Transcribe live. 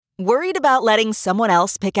Worried about letting someone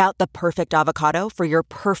else pick out the perfect avocado for your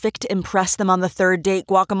perfect impress them on the third date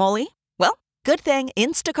guacamole? Well, good thing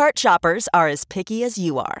Instacart shoppers are as picky as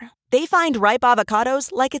you are. They find ripe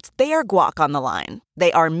avocados like it's their guac on the line.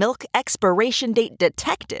 They are milk expiration date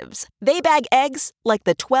detectives. They bag eggs like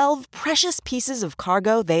the 12 precious pieces of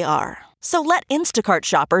cargo they are. So let Instacart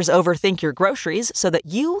shoppers overthink your groceries so that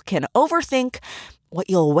you can overthink what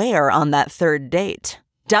you'll wear on that third date.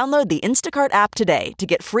 Download the Instacart app today to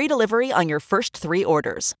get free delivery on your first 3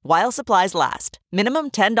 orders, while supplies last.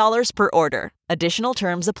 Minimum $10 per order. Additional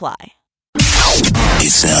terms apply.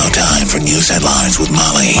 It's now time for news headlines with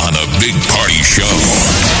Molly on a Big Party Show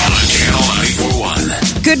on Channel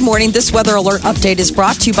 94.1. Good morning. This weather alert update is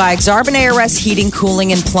brought to you by Exarban ARS Heating,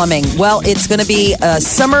 Cooling, and Plumbing. Well, it's going to be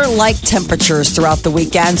summer-like temperatures throughout the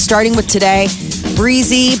weekend, starting with today.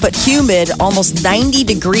 Breezy but humid, almost 90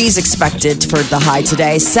 degrees expected for the high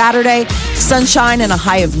today. Saturday, sunshine and a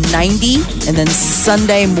high of 90. And then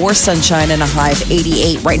Sunday, more sunshine and a high of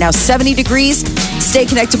 88. Right now, 70 degrees. Stay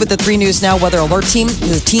connected with the 3 News Now Weather Alert Team,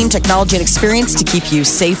 the team, technology, and experience to keep you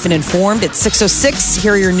safe and informed. At 6:06,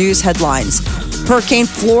 here are your news headlines. Hurricane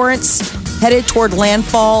Florence headed toward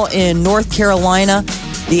landfall in North Carolina.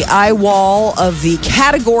 The eye wall of the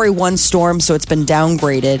Category 1 storm, so it's been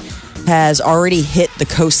downgraded, has already hit the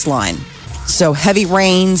coastline. So heavy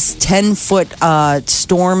rains, 10-foot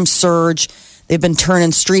storm surge. They've been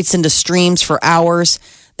turning streets into streams for hours.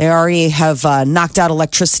 They already have knocked out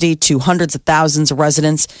electricity to hundreds of thousands of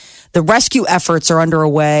residents. The rescue efforts are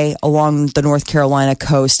underway along the North Carolina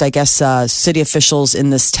coast. I guess city officials in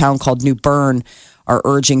this town called New Bern are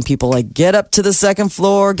urging people like, get up to the second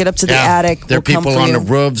floor, get up to the attic. There are people on the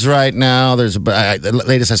roofs right now. There's the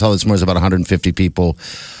latest I saw this morning was about 150 people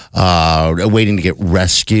waiting to get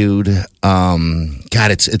rescued.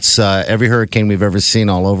 God, it's every hurricane we've ever seen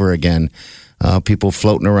all over again. People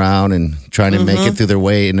floating around and trying to make it through their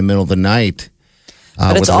way in the middle of the night.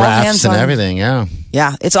 But it's with all rafts hands and on, everything, yeah.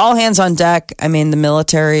 Yeah, it's all hands on deck. I mean, the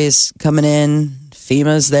military's coming in,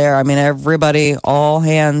 FEMA's there. I mean, everybody, all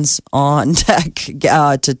hands on deck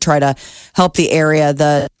to try to help the area.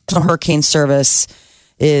 The Hurricane Service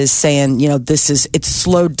is saying, it's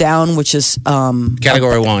slowed down, which is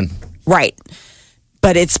Category 1. Right.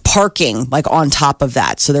 But it's parking like on top of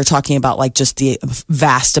that. So they're talking about like just the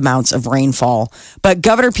vast amounts of rainfall. But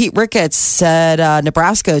Governor Pete Ricketts said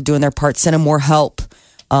Nebraska doing their part, sending more help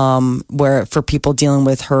where for people dealing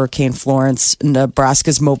with Hurricane Florence.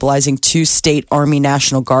 Nebraska's mobilizing 2 state Army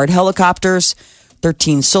National Guard helicopters,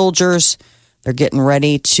 13 soldiers. They're getting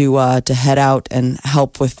ready to head out and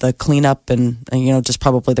help with the cleanup and just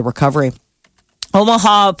probably the recovery.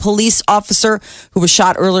 Omaha police officer who was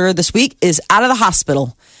shot earlier this week is out of the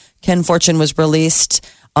hospital. Ken Fortune was released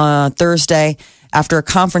Thursday after a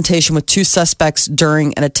confrontation with 2 suspects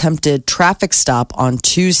during an attempted traffic stop on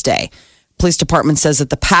Tuesday. Police department says that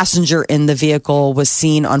the passenger in the vehicle was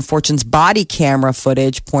seen on Fortune's body camera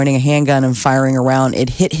footage pointing a handgun and firing around. It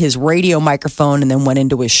hit his radio microphone and then went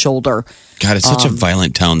into his shoulder. God, it's such a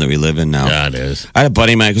violent town that we live in now. Yeah, it is. I had a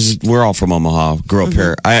buddy of mine, because we're all from Omaha, grew up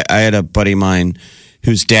here. I had a buddy of mine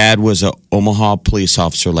whose dad was an Omaha police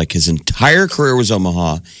officer. Like his entire career was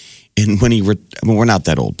Omaha. And when we're not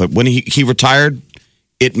that old, but when he retired,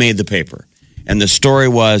 it made the paper. And the story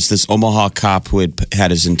was this Omaha cop who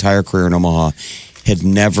had his entire career in Omaha had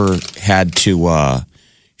never had to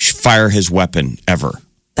fire his weapon ever.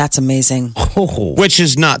 That's amazing. Oh. Which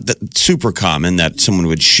is not super common that someone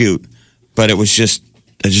would shoot. But it was just,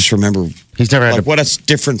 I just remember He's never had what a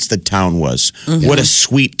difference the town was. What a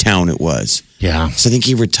sweet town it was. Yeah. So I think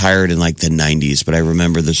he retired in like the 90s. But I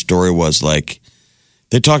remember the story was like,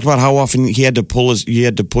 they talked about how often he had to pull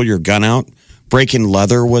your gun out. Breaking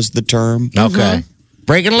leather was the term. Okay.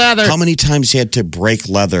 Breaking leather. How many times he had to break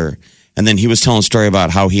leather? And then he was telling a story about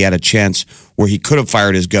how he had a chance where he could have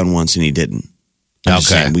fired his gun once and he didn't. I'm just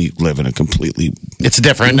saying, we live in a completely it's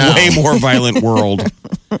different now. Way more violent world.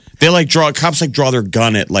 They cops draw their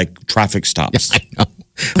gun at like traffic stops. I know.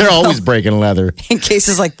 They're always breaking leather. In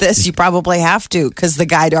cases like this, you probably have to because the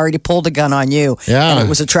guy had already pulled a gun on you. Yeah. And it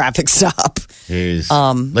was a traffic stop.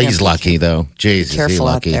 Jeez. He's lucky, though. Jesus, Careful he's out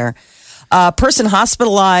lucky. there. Person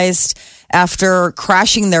hospitalized after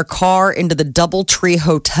crashing their car into the Doubletree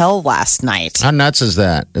Hotel last night. How nuts is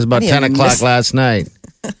that? It was about 10 o'clock last night.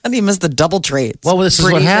 How do you miss the Doubletree? Well, this is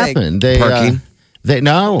what happened. Parking?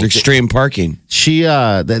 Extreme parking. She,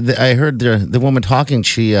 I heard the woman talking.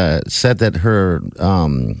 She said that her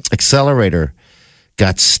accelerator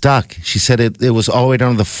got stuck. She said it was all the way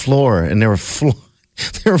down to the floor, and there were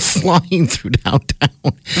They were flying through downtown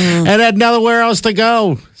and had nowhere else to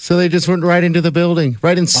go. So they just went right into the building,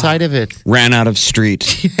 right inside of it. Ran out of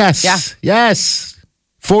street. Yes. Yeah. Yes.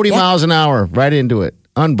 40 miles an hour, right into it.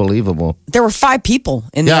 Unbelievable. There were 5 people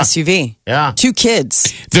in the Yeah. SUV. Yeah. 2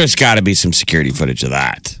 kids. There's got to be some security footage of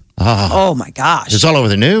that. Oh my gosh. It's all over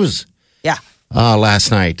the news Yeah.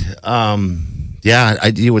 last night.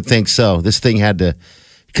 You would think so. This thing had to,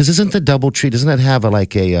 because isn't the DoubleTree, doesn't it have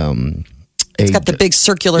It's got the big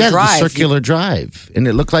circular the drive. circular drive. And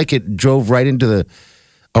it looked like it drove right into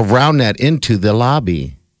around that into the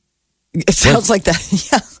lobby. It sounds like that.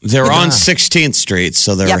 Yeah. They're on 16th Street,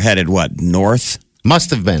 so they're Yep. headed north?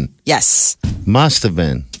 Must have been. Yes. Must have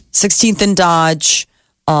been. 16th and Dodge.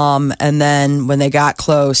 And then when they got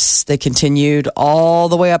close, they continued all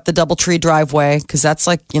the way up the DoubleTree driveway because that's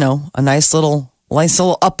like, a nice little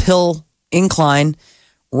uphill incline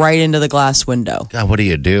right into the glass window. God, what do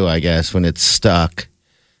you do, I guess, when it's stuck?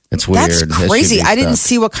 It's weird. That's crazy. SUV I didn't stuff.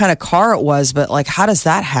 see what kind of car it was, but like, how does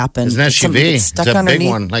that happen? It's an Did somebody SUV. get It's stuck a big underneath?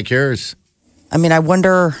 one like yours. I mean, I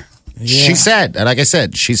wonder. She said, and like I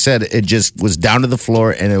said, it just was down to the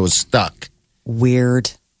floor and it was stuck.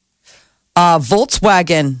 Weird.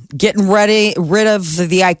 Volkswagen getting rid of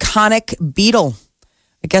the iconic Beetle.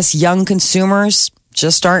 I guess young consumers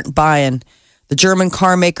just aren't buying. The German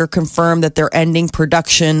car maker confirmed that they're ending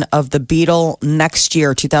production of the Beetle next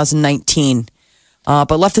year, 2019,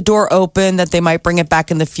 but left the door open that they might bring it back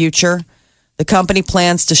in the future. The company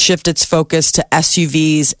plans to shift its focus to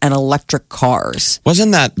SUVs and electric cars.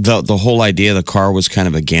 Wasn't that the whole idea of the car was kind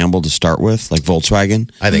of a gamble to start with, like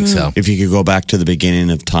Volkswagen? I think so. If you could go back to the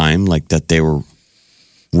beginning of time, like that they were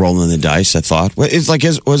rolling the dice, I thought.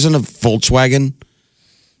 Wasn't a Volkswagen,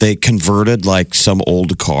 they converted like some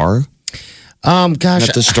old car? Gosh,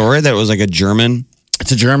 That's the story? That it was like a German?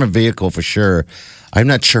 it's a German vehicle for sure. I'm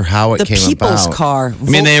not sure how it The came people's about. car. I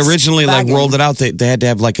mean, they originally Volkswagen. rolled it out. They had to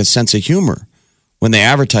have like a sense of humor when they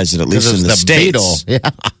advertised it, at least Because in it the was States. Beetle. Yeah.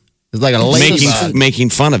 It's like a ladybug. Making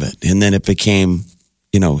fun of it. And then it became,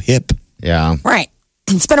 hip. Yeah. Right.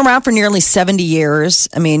 It's been around for nearly 70 years.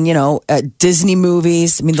 I mean, Disney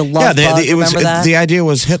movies. I mean, the Love Bug, remember that? The idea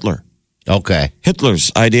was Hitler. Okay.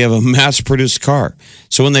 Hitler's idea of a mass-produced car.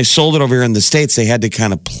 So when they sold it over here in the States, they had to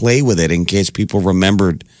kind of play with it in case people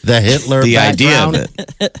remembered The Hitler the idea of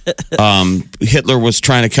background. it. Hitler was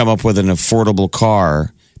trying to come up with an affordable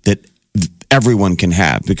car that everyone can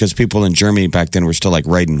have because people in Germany back then were still like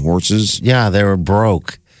riding horses. Yeah, they were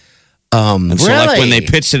broke. And so really? like when they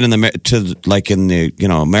pitched it in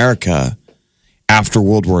America after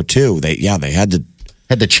World War II, they had to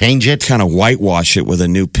Had to change it. kind of whitewash it with a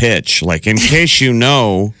new pitch. Like, in case you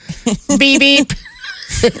know, Beep beep.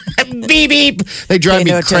 Beep beep. They drive Pay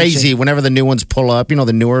me no crazy attention. whenever the new ones pull up.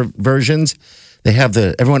 The newer versions. They have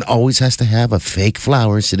everyone always has to have a fake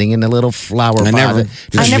flower sitting in a little flower pot. I never- It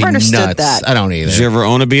drives I never me understood nuts. that. I don't either. did you ever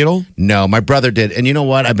own a Beetle? No, my brother did. And you know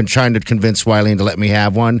what? I've been trying to convince Wileen to let me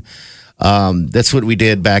have one. That's what we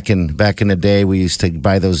did back in the day. We used to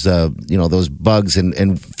buy those those bugs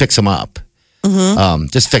and fix them up.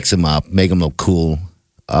 Just fix them up, make them look cool.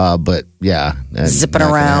 But yeah, Zipping not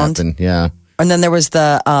gonna around. happen. Yeah. And then there was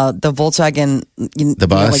the Volkswagen, The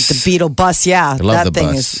bus? like the Beetle bus. Yeah, love that the thing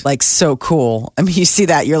bus. is like so cool. I mean, you see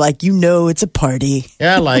that, you're like, it's a party.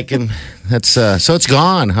 Yeah, I like him. That's so it's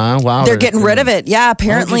gone, huh? Wow. They're getting rid of it. Yeah,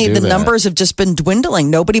 apparently do the that? numbers have just been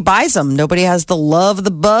dwindling. Nobody buys them. Nobody has the love of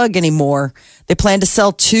the bug anymore. They plan to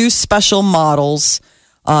sell 2 special models,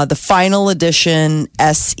 the final edition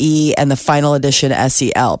SE and the final edition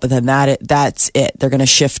SEL. But then that's it. They're going to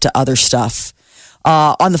shift to other stuff.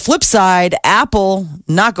 On the flip side, Apple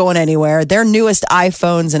not going anywhere. Their newest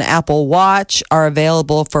iPhones and Apple Watch are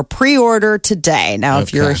available for pre-order today. Now,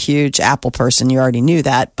 if you're a huge Apple person, you already knew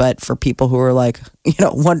that. But for people who are like,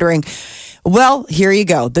 wondering, well, here you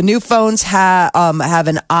go. The new phones have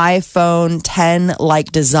an iPhone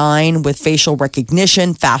 10-like design with facial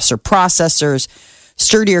recognition, faster processors,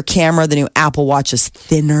 sturdier camera. The new Apple Watch is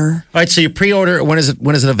thinner. All right, so you pre-order. When is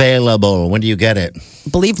it available? When do you get it? I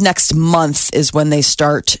believe next month is when they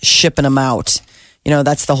start shipping them out.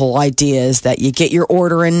 That's the whole idea, is that you get your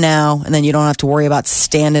order in now, and then you don't have to worry about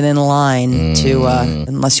standing in line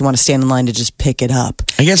unless you want to stand in line to just pick it up.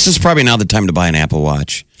 I guess it's probably now the time to buy an Apple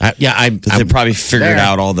Watch. They probably figured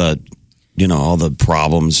out all the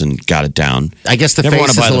problems and got it down. I guess the Never face want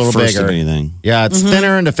is to buy a the little first bigger. of anything. Yeah, it's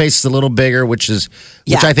thinner and the face is a little bigger, which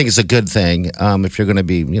Yeah. I think is a good thing. If you're going to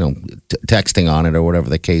be, texting on it or whatever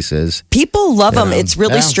the case is. People love them. Yeah. It's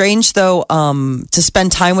really Yeah. strange, though, to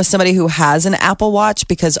spend time with somebody who has an Apple Watch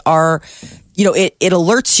because it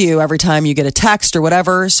alerts you every time you get a text or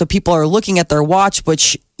whatever. So people are looking at their watch,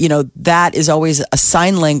 which, that is always a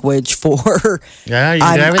sign language for Yeah, you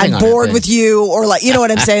can do everything I'm on bored it, with you, or like, you know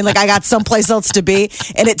what I'm saying? Like I got someplace else to be.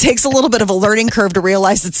 And it takes a little bit of a learning curve to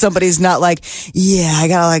realize that somebody's not like, yeah, I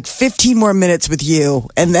got like 15 more minutes with you.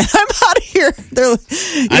 And then I'm out of here. They're,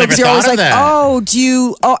 because you're always like, oh, do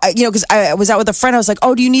you, because I was out with a friend. I was like,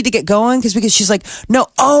 oh, do you need to get going? Because she's like, no,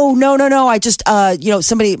 no. I just,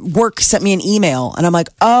 somebody work sent me an email. And I'm like,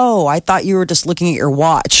 oh, I thought you were just looking at your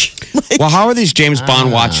watch. Well, how are these James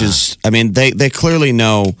Bond watches? I mean, they clearly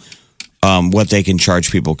know what they can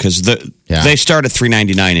charge people because they start at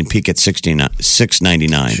 $399 and peak at $699.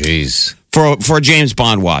 Jeez. For a James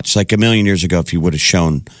Bond watch, like a million years ago, if you would have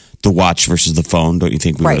shown the watch versus the phone, don't you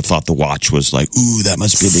think we would have thought the watch was like, ooh, that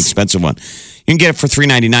must be the expensive one? You can get it for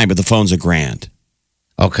 $399, but the phone's $1,000.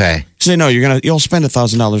 Okay. So no, you'll spend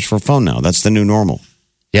 $1,000 for a phone now. That's the new normal.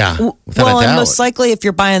 Yeah. Well, and most likely, if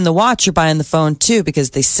you're buying the watch, you're buying the phone too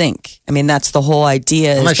because they sync. I mean, that's the whole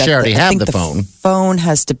idea. Unless you already have the phone. Phone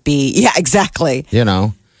has to be, yeah, exactly.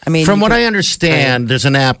 I mean, from what I understand, there's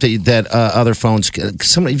an app that other phones.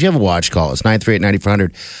 If you have a watch, call us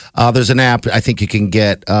 938-9400. There's an app I think you can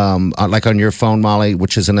get like on your phone, Molly,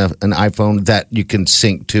 which is an iPhone that you can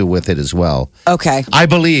sync to with it as well. Okay, I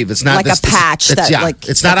believe it's not like a patch.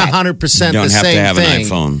 It's not 100% the same thing. You don't have to have an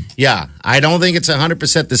iPhone. Yeah, I don't think it's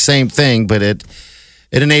 100% the same thing, but it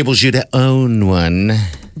enables you to own one.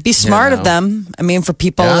 Be smart of them. I mean, for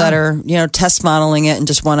people that are test modeling it and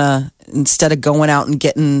just want to, instead of going out and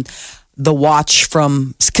getting the watch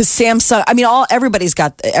from, because Samsung, I mean, everybody's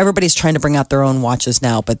trying to bring out their own watches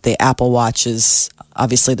now, but the Apple Watch is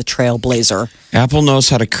obviously the trailblazer. Apple knows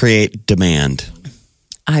how to create demand.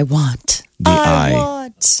 I want.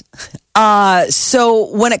 So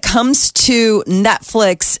when it comes to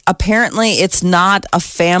Netflix, apparently it's not a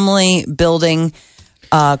family building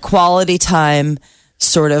quality time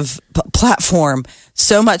sort of platform.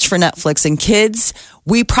 So much for Netflix and kids.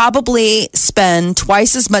 We probably spend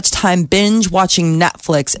twice as much time binge watching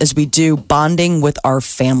Netflix as we do bonding with our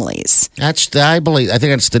families. I think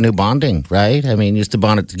that's the new bonding, right? I mean, you used to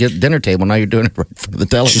bond at the dinner table. Now you're doing it right in front of the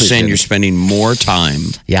television. She's saying you're spending more time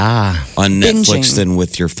on Netflix than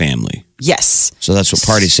with your family. Yes. So that's what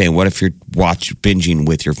Party's saying. What if you're binging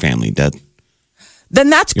with your family? Then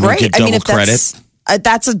that's you great. Don't get double credit.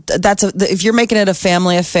 If you're making it a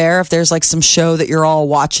family affair, if there's like some show that you're all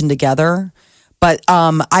watching together. But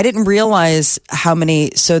I didn't realize how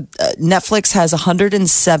many. So Netflix has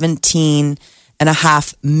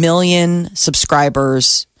 117.5 million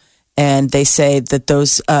subscribers, and they say that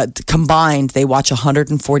those combined, they watch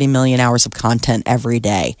 140 million hours of content every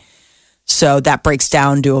day. So that breaks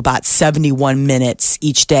down to about 71 minutes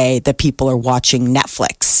each day that people are watching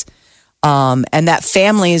Netflix. And that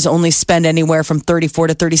families only spend anywhere from 34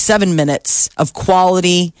 to 37 minutes of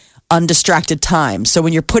quality, undistracted time. So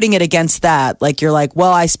when you're putting it against that, like you're like,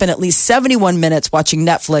 well, I spent at least 71 minutes watching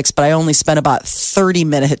Netflix, but I only spent about 30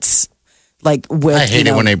 minutes like with. I hate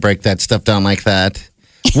it when they break that stuff down like that.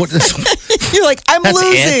 You're like, I'm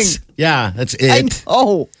losing. Yeah, that's it.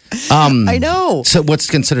 I know. So what's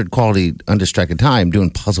considered quality undistracted time?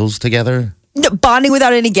 Doing puzzles together? No, bonding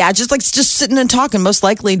without any gadgets, like just sitting and talking, most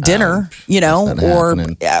likely dinner,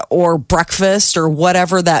 or breakfast or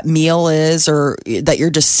whatever that meal is, or that you're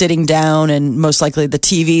just sitting down and most likely the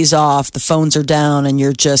TV's off, the phones are down and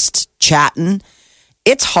you're just chatting.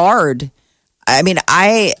 It's hard. I mean,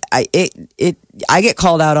 I get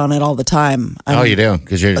called out on it all the time. You do?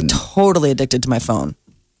 Because you're totally addicted to my phone.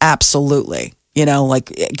 Absolutely.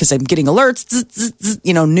 Because I'm getting alerts,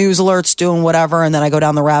 news alerts, doing whatever. And then I go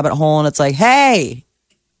down the rabbit hole and it's like, hey,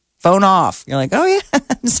 phone off. You're like, oh, yeah.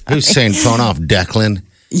 Who's saying phone off? Declan?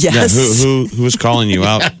 Yes. Yeah, who was calling you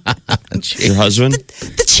out? Your husband?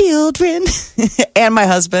 The children and my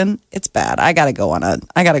husband. It's bad. I gotta go on a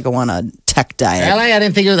tech diet. I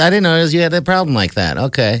didn't know you had a problem like that.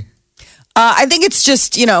 Okay. I think it's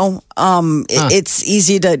just, it's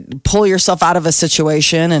easy to pull yourself out of a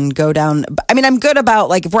situation and go down. I mean, I'm good about,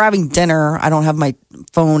 like, if we're having dinner, I don't have my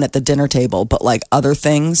phone at the dinner table, but like other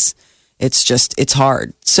things, it's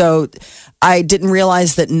hard. So I didn't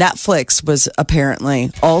realize that Netflix was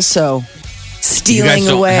apparently also stealing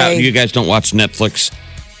away. You guys don't watch Netflix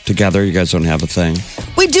together? You guys don't have a thing?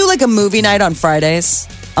 We do like a movie night on Fridays.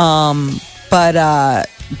 But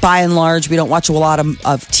by and large, we don't watch a lot of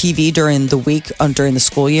TV during the week, during the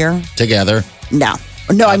school year. Together? No,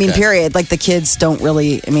 I mean, period. Like the kids don't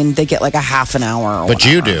really, they get like a half an hour. But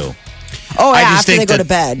you do. Oh, yeah, after they go to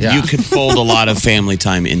bed. Yeah. You could fold a lot of family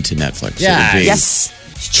time into Netflix. Yeah. Yes,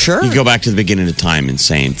 sure. You go back to the beginning of time and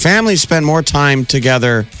saying, families spend more time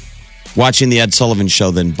together watching the Ed Sullivan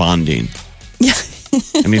Show than bonding. Yeah.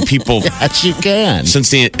 I mean, people, Yes, you can. since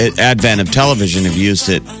the advent of television, have used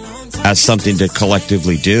it as something to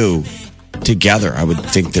collectively do together. I would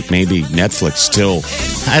think that maybe Netflix still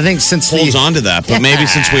I think since holds on to that, but maybe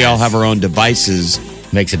since we all have our own devices,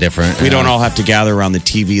 makes it different. we don't all have to gather around the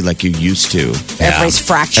TV like you used to. Everybody's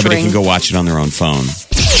fracturing. Everybody can go watch it on their own phone.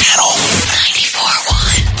 Channel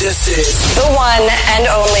 94.1. This is The one and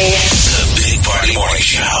only. the Big Party Morning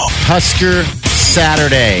Show. Husker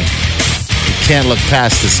Saturday. You can't look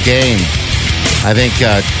past this game. I think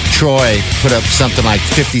Troy put up something like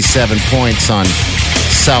 57 points on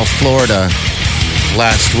South Florida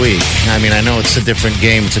last week. I mean, I know it's a different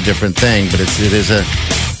game, it's a different thing, but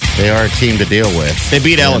they are a team to deal with. They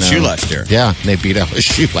beat You LSU know? last year. Yeah, they beat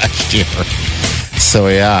LSU last year. So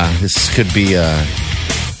yeah, this could be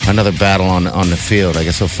another battle on the field. I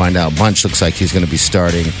guess we'll find out. Bunch looks like he's going to be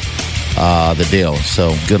starting the deal.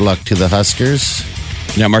 So good luck to the Huskers.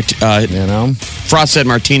 Yeah, You know, Frost said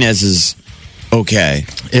Martinez is okay,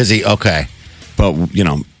 is he okay? but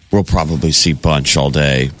we'll probably see Bunch all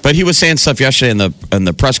day. But he was saying stuff yesterday in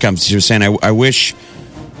the press conference. He was saying, I wish,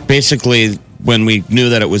 basically, when we knew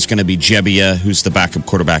that it was going to be Jebbia, who's the backup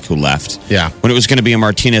quarterback who left. Yeah. When it was going to be a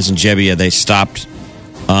Martinez and Jebbia, they stopped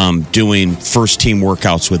doing first team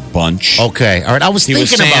workouts with Bunch. Okay, all right. I was He thinking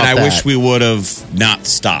was saying, about I that. wish we would have not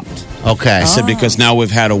stopped. Okay, I said, because now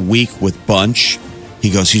we've had a week with Bunch. He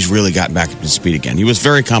goes, he's really gotten back up to speed again. He was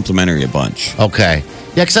very complimentary of Bunch. okay.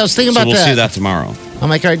 Yeah, because I was thinking So about we'll that. see that tomorrow. I'm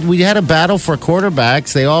like, all right, we had a battle for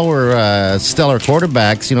quarterbacks. They all were stellar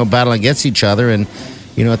quarterbacks, battling against each other. And,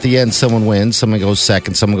 at the end, someone wins, someone goes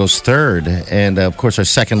second, someone goes third. And, of course, our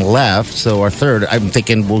second left. So our third, I'm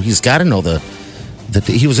thinking, well, he's got to know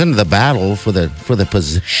he was into the battle for the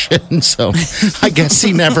position. So I guess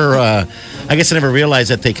he never, I never realized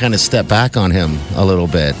that they kind of stepped back on him a little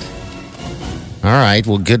bit. All right.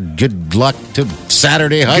 Well, good luck to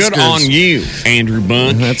Saturday Huskers. Good on you, Andrew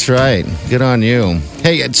Bunch. That's right. Good on you.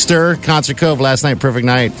 Hey, at Stir, Concert Cove last night, perfect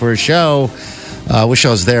night for a show. Wish I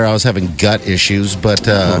was there. I was having gut issues, but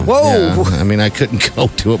Whoa. yeah, I mean, I couldn't go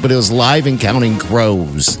to it, but it was live in Counting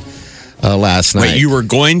Crows last night. Wait, you were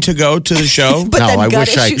going to go to the show? But no, then I gut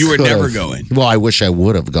wish I issues. You were never could've. going. Well, I wish I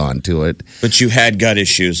would have gone to it. But you had gut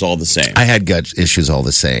issues all the same. I had gut issues all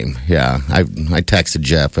the same. Yeah, I texted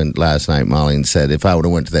Jeff and last night, Molly, and said if I would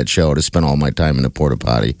have went to that show, I'd have spent all my time in a porta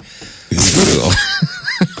potty.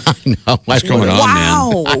 I know. What's going on,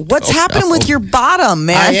 Wow. What's happening with your bottom,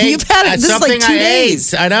 man? You've had it. This is like 2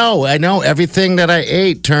 days. I know. Everything that I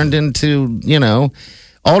ate turned into,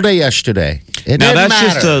 all day yesterday. It Now, didn't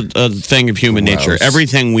that's matter. just a thing of human Gross. nature.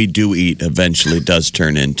 Everything we do eat eventually does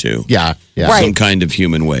turn into Yeah. Right. some kind of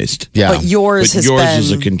human waste. Yeah. But yours But has yours been.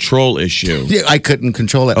 is a control issue Yeah, I couldn't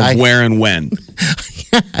control it. of where and when.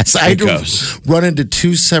 Yes, I had to goes. run into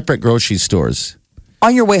 2 separate grocery stores.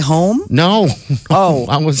 On your way home? No. Oh.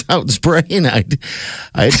 I was out spraying. I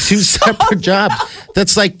had 2 separate jobs.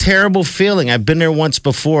 That's like terrible feeling. I've been there once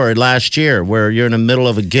before last year where you're in the middle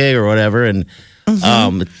of a gig or whatever and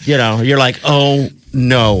you're like, "Oh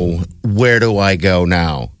no, where do I go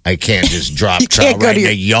now? I can't just drop You can't trout go right to in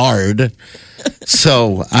your- the yard."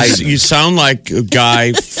 So You sound like a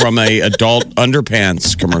guy from a adult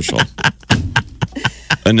underpants commercial.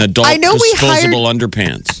 An adult I know we disposable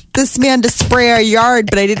underpants. This man to spray our yard,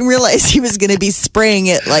 but I didn't realize he was going to be spraying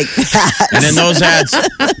it like that. And in those ads,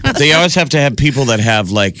 they always have to have people that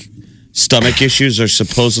have like stomach issues are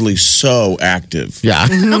supposedly so active. yeah,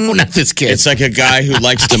 no, not this kid. It's like a guy who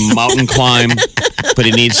likes to mountain climb, but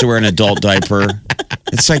he needs to wear an adult diaper.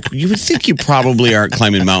 It's like you would think you probably aren't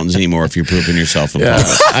climbing mountains anymore if you're pooping yourself in public.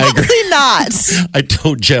 I agree. Probably not. I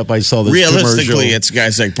told Jeff I saw this Realistically, commercial. it's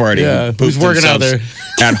guys like Party Yeah, who who's poop working out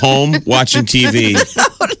themselves at home watching TV.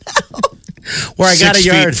 where I got 6 a feet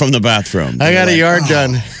yard from the bathroom. I got a yard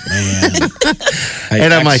done. Man.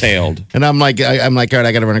 And I'm like, exhaled. I'm like, all right,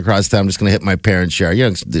 I got to run across town. I'm just going to hit my parents' yard.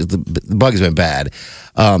 The bug's been bad.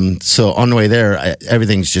 So on the way there,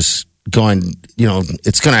 everything's just going,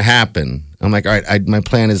 it's going to happen. I'm like, all right, my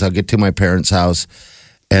plan is I'll get to my parents' house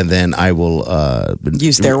and then I will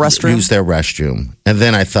Use their restroom? Use their restroom. And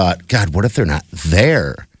then I thought, God, what if they're not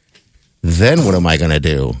there? Then what am I going to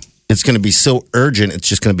do? It's going to be so urgent. It's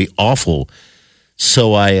just going to be awful.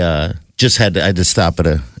 So I just had to stop at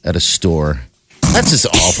a store. That's just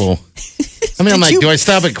awful. I mean, I'm like, do I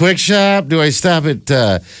stop at Quick Shop? Do I stop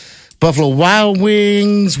at Buffalo Wild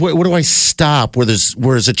Wings? Where do I stop where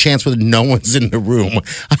there's a chance where no one's in the room?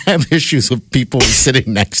 I have issues with people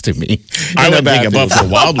sitting next to me. I in the would think a bathroom. Buffalo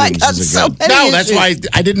Wild my Wings God, is a so good. many No, that's issues. why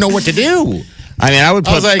I didn't know what to do. I mean, I would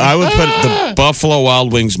was put like, the Buffalo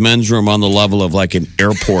Wild Wings men's room on the level of like an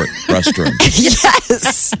airport restroom.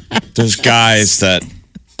 Yes. There's guys that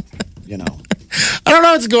I don't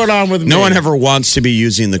know what's going on with me. No one ever wants to be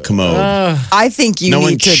using the commode. I think you no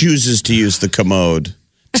one need to. chooses to use the commode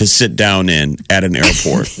to sit down in at an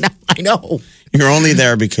airport. No, I know. You're only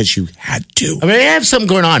there because you had to. I mean, I have something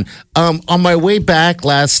going on. On my way back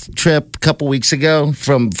last trip, a couple weeks ago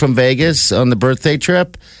from Vegas on the birthday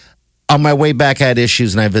trip, on my way back, I had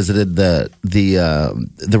issues, and I visited the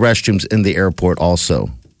restrooms in the airport also,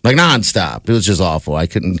 like nonstop. It was just awful. I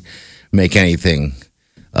couldn't make anything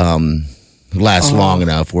last long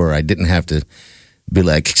enough where I didn't have to be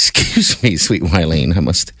like, "Excuse me, sweet Wileen, I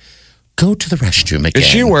must go to the restroom again." Is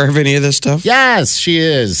she aware of any of this stuff? Yes, she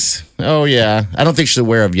is. Oh yeah, I don't think she's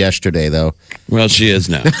aware of yesterday though. Well, she is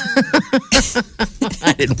now.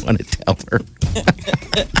 I didn't want to tell her.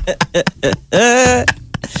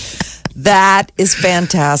 That is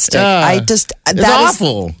fantastic. It's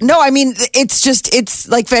awful. No, I mean it's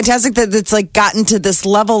like fantastic that it's like gotten to this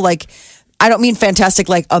level. Like, I don't mean fantastic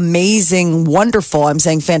like amazing, wonderful. I'm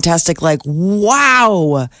saying fantastic like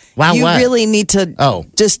wow. Wow, you what? really need to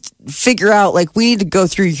just figure out like we need to go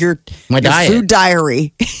through your diet. food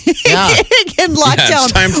diary. Yeah. And lockdown. Yeah,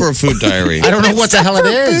 it's time for a food diary. I don't know what the hell it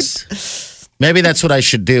is. Maybe that's what I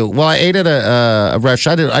should do. Well, I ate at a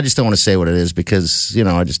restaurant. I just don't want to say what it is because,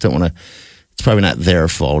 I just don't want to. It's probably not their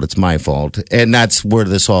fault. It's my fault. And that's where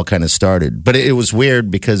this all kind of started. But it was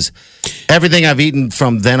weird because everything I've eaten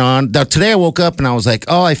from then on. Now, today I woke up and I was like,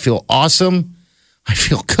 oh, I feel awesome. I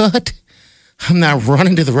feel good. I'm not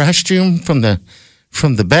running to the restroom from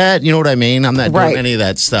the bed. You know what I mean? I'm not doing any of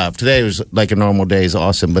that stuff. Today was like a normal day. Is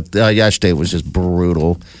awesome. But yesterday was just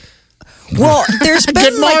brutal. Well, there's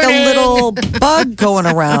been like a little bug going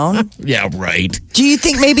around. Yeah, right. Do you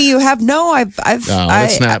think maybe you have? No,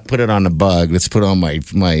 let's not put it on the bug. Let's put it on my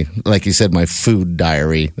like you said, my food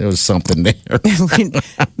diary. There was something there.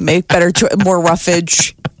 Make better more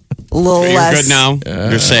roughage. A little You're less. Good now.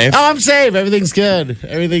 You're safe. Oh, I'm safe. Everything's good.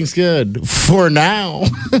 Everything's good for now.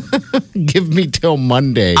 Give me till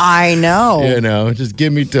Monday. I know. Just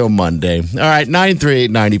give me till Monday. All right,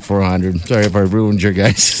 938-9400. Sorry if I ruined your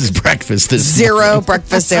guys' breakfast this Zero morning.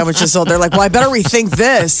 breakfast sandwiches sold. They're like, well, I better rethink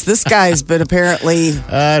this. This guy's been apparently.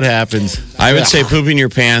 It happens. I would say pooping your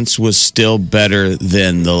pants was still better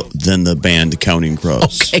than the band Counting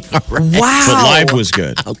Crows. Okay, all right. Wow. But live was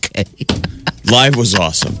good. Okay. Live was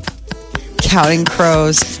awesome. Counting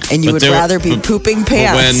Crows, and you would rather be pooping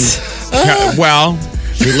pants. Well,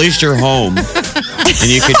 at least you're home and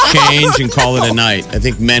you could change and call it a night. I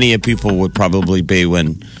think many people would probably be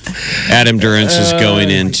when Adam Durance is going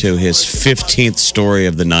into his 15th story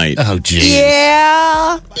of the night. Oh, geez.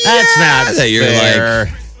 Yeah. That's not that you're fair.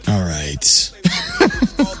 like, all right.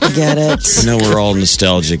 I get it. I know we're all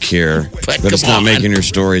nostalgic here, but it's not making your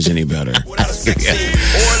stories any better.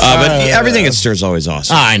 But everything at Stir's always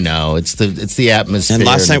awesome. I know. It's the atmosphere. And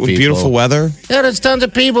last night the with people. beautiful weather. Yeah, there's tons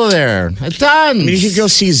of people there. Tons. I mean, you could go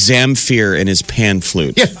see Zamfir and his pan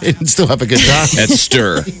flute. Yeah, and still have a good time. At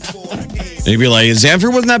Stir. And you'd be like, Zamfir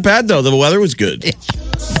wasn't that bad, though. The weather was good.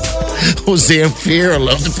 Oh, Zamfir, I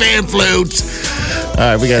love the fan flutes. All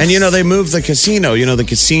right, we got. And they moved the casino. The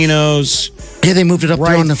casinos. Yeah, they moved it up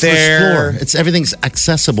there on the there. first floor. Everything's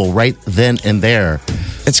accessible right then and there.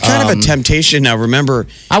 It's kind of a temptation now. Remember,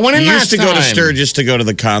 I went in you used last to go to time. Stir just to go to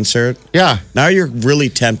the concert. Yeah, Now you're really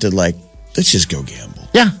tempted, like, let's just go gamble.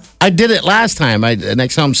 yeah. I did it last time.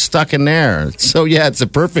 Next time I'm stuck in there. So yeah, it's a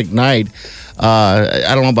perfect night. I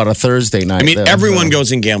don't know about a Thursday night. I mean, though. everyone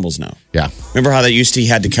goes and gambles now. Yeah. Remember how they used to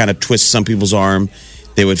had to kind of twist some people's arm?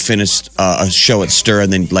 They would finish a show at Stir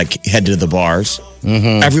and then like head to the bars.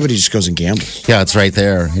 Mm-hmm. Everybody just goes and gambles. Yeah, it's right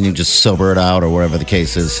there, and you just sober it out or whatever the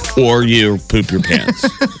case is. Or you poop your pants.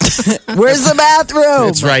 Where's the bathroom?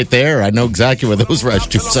 It's right there. I know exactly where those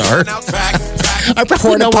restrooms are. I probably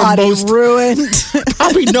Porta know where potty most ruined.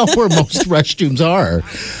 probably know where most restrooms are.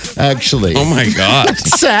 Actually, Oh my God.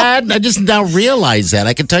 It's sad. I just now realize that.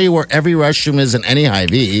 I can tell you where every restroom is in any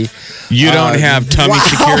Hy-Vee. You don't have tummy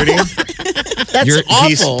security? That's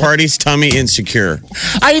awful. Party's tummy insecure.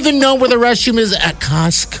 I even know where the restroom is at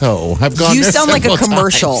Costco. I've gone. You there sound like a several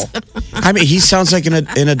commercial. times. I mean, he sounds like an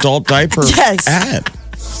adult diaper Yes. ad.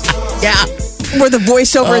 Yeah. Where the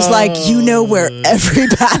voiceover is like, you know where every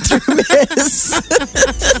bathroom is.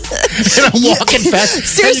 And I'm walking fast. Hey,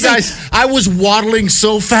 Seriously. you guys, I was waddling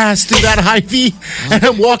so fast through that Hy-Vee, and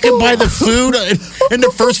I'm walking by the food, and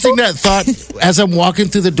the first thing that thought as I'm walking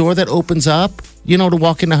through the door that opens up, to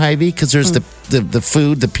walk into Hy-Vee, because there's the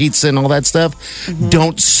food, the pizza, and all that stuff,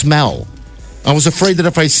 don't smell. I was afraid that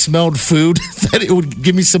if I smelled food, that it would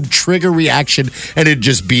give me some trigger reaction, and it'd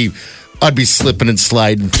just be I'd be slipping and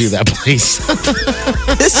sliding through that place.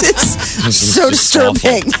 This is so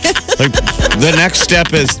disturbing. Like the next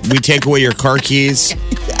step is we take away your car keys,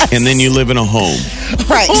 and then you live in a home.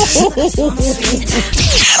 Right. Channel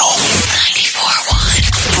 94.1.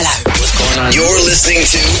 Hello. What's going on? You're listening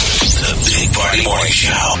to the Big Party Morning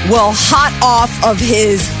Show. Well, hot off of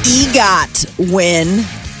his EGOT win,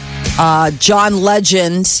 John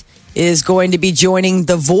Legend is going to be joining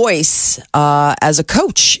The Voice as a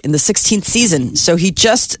coach in the 16th season. So he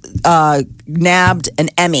just nabbed an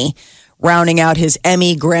Emmy, rounding out his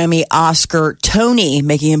Emmy, Grammy, Oscar, Tony,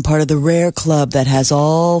 making him part of the rare club that has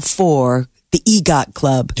all four, the EGOT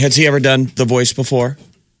club. Has he ever done The Voice before?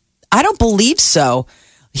 I don't believe so.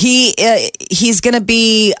 He's going to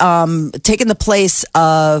be taking the place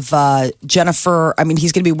of Jennifer. I mean,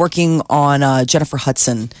 he's going to be working on Jennifer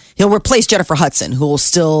Hudson. He'll replace Jennifer Hudson, who will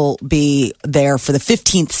still be there for the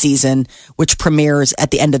 15th season, which premieres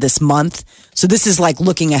at the end of this month. So this is like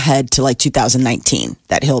looking ahead to like 2019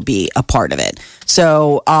 that he'll be a part of it.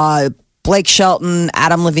 So Blake Shelton,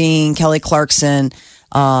 Adam Levine, Kelly Clarkson,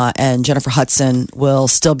 and Jennifer Hudson will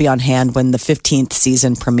still be on hand when the 15th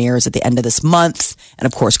season premieres at the end of this month. And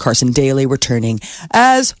of course, Carson Daly returning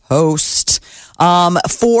as host.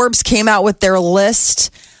 Forbes came out with their list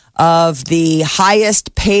of the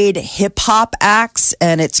highest paid hip hop acts,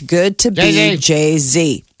 and it's good to be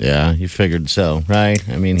Jay-Z. Yeah, you figured so, right?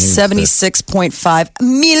 I mean, $76.5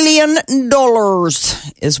 million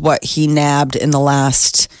is what he nabbed in the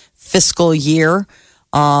last fiscal year.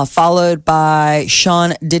 Followed by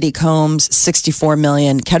Sean Diddy Combs, $64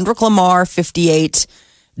 million. Kendrick Lamar, $58.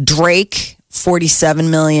 Drake, $47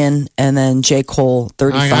 million. And then J. Cole,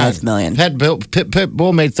 $35 million.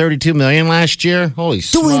 Pitbull made $32 million last year. Holy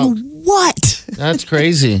smoke. Doing what? That's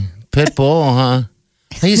crazy. Pitbull, huh?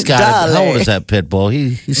 He's got it. How old is that Pitbull?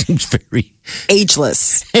 He seems very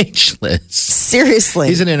ageless. Seriously.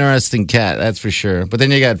 He's an interesting cat, that's for sure. But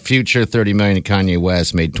then you got Future, $30 million, and Kanye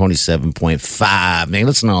West made $27.5 million.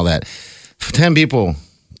 Listen to all that. 10 people on this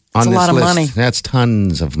list. That's a lot of money. That's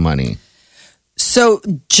tons of money. So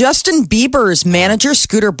Justin Bieber's manager,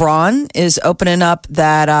 Scooter Braun, is opening up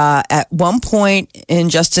that at one point in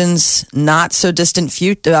Justin's not so distant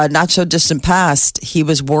past, he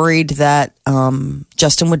was worried that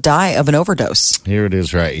Justin would die of an overdose. Here it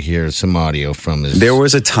is right here. Some audio from this. There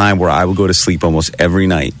was a time where I would go to sleep almost every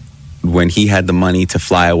night when he had the money to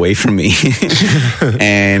fly away from me.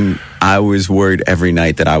 And I was worried every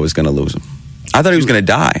night that I was going to lose him. I thought he was going to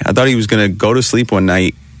die. I thought he was going to go to sleep one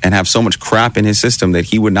night and have so much crap in his system that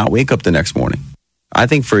he would not wake up the next morning. I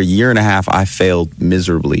think for a year and a half, I failed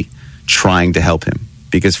miserably trying to help him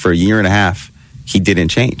because for a year and a half, he didn't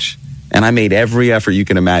change. And I made every effort you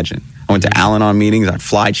can imagine. I went to Al-Anon meetings. I'd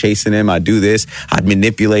fly chasing him. I'd do this. I'd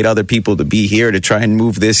manipulate other people to be here to try and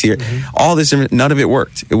move this here. All this, none of it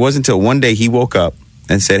worked. It wasn't until one day he woke up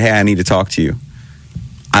and said, "Hey, I need to talk to you.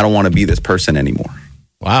 I don't want to be this person anymore."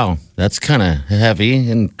 Wow, that's kind of heavy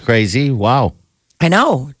and crazy. Wow. I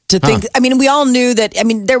know. To think, I mean, we all knew that. I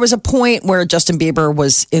mean, there was a point where Justin Bieber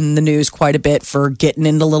was in the news quite a bit for getting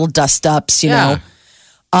into little dust ups, you know.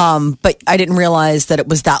 But I didn't realize that it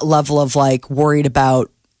was that level of like worried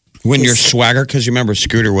about. When your swagger, because you remember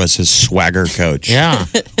Scooter was his swagger coach. Yeah.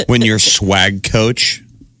 When your swag coach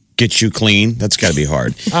gets you clean, that's got to be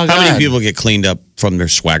hard. How many people get cleaned up from their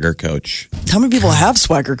swagger coach? How many people have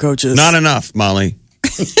swagger coaches? Not enough, Molly.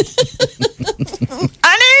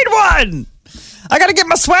 I need one. I got to get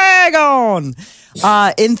my swag on.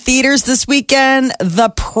 In theaters this weekend, The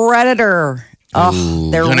Predator.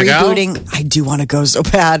 Oh, they're rebooting. Go? I do want to go so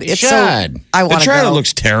bad. It's so. I want to go. The trailer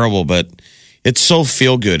looks terrible, but it's so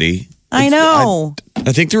feel goody. I know.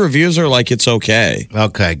 I think the reviews are like it's okay.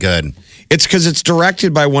 Okay, good. It's because it's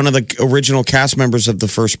directed by one of the original cast members of the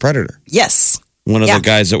first Predator. Yes, one of the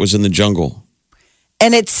guys that was in the jungle.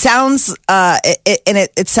 And it sounds,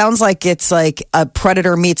 it sounds like it's like a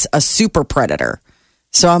predator meets a super predator.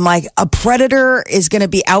 So I'm like, a predator is going to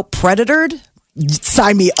be out predatored?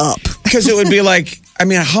 Sign me up. Because it would be like, I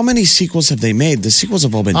mean, how many sequels have they made? The sequels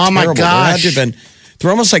have all been terrible. My gosh. They're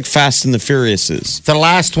almost like Fast and the Furiouses. The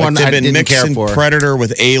last one like I didn't care for. Predator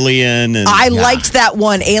with Alien. And, I liked that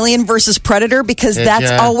one, Alien versus Predator, because that's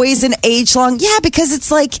always an age-long. Yeah, because it's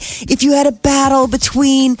like if you had a battle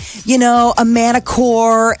between, you know, a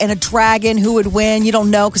manticore and a dragon, who would win? You don't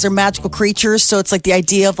know because they're magical creatures. So it's like the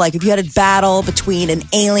idea of like if you had a battle between an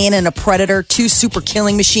alien and a predator, two super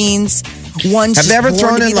killing machines. One have they ever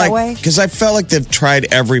thrown in like? Because I felt like they've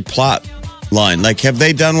tried every plot line. Like, have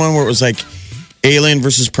they done one where it was like? Alien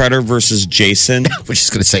versus Predator versus Jason We're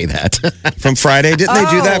just going to say that. from Friday. Didn't they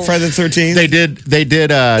do that Friday the 13th? They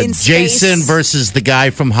did In Jason space. versus the guy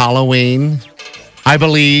from Halloween. I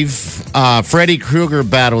believe Freddy Krueger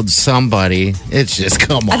battled somebody. It's just,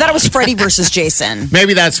 come on. I thought it was Freddy versus Jason.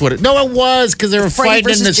 Maybe that's what it... No, it was, because they were Freddy fighting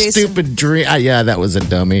in the versus Jason. stupid dream. Yeah, that was a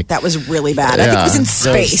dummy. That was really bad. I think it was in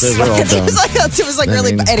Yeah, space. those are all it was like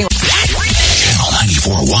really. mean- Anyway. Channel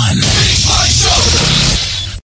 94.1.